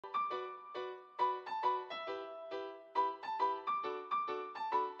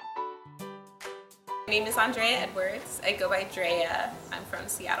My name is Andrea Edwards. I go by Drea. I'm from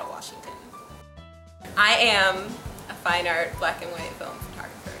Seattle, Washington. I am a fine art black and white film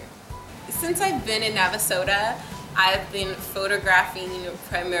photographer. Since I've been in Navasota, I've been photographing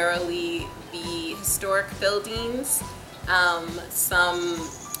primarily the historic buildings, some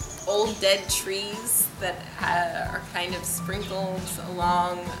old dead trees that are kind of sprinkled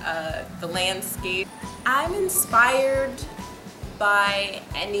along the landscape. I'm inspired by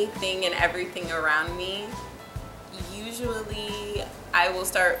anything and everything around me. Usually I will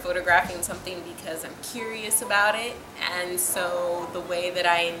start photographing something because I'm curious about it, and so the way that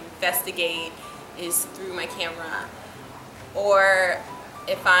I investigate is through my camera. Or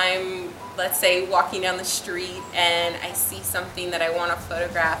if I'm, let's say, walking down the street and I see something that I want to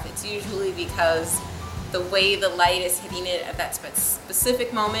photograph, it's usually because the way the light is hitting it at that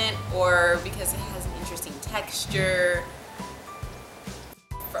specific moment, or because it has an interesting texture.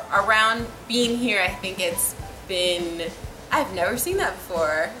 Around being here, I think it's been, I've never seen that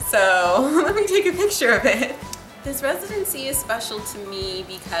before, so let me take a picture of it. This residency is special to me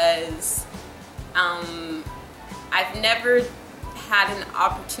because I've never had an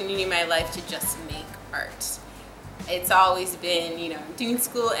opportunity in my life to just make art. It's always been, you know, I'm doing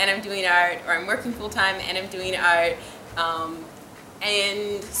school and I'm doing art, or I'm working full-time and I'm doing art.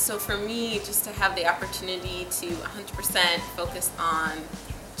 And so for me, just to have the opportunity to 100% focus on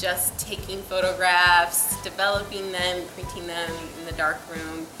just taking photographs, developing them, printing them in the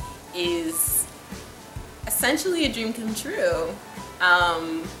darkroom is essentially a dream come true.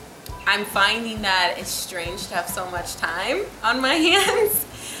 I'm finding that it's strange to have so much time on my hands,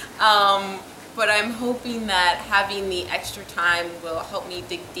 but I'm hoping that having the extra time will help me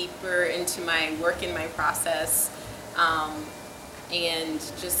dig deeper into my work and my process, and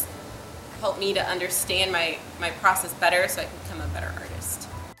just help me to understand my process better so I can become a better artist.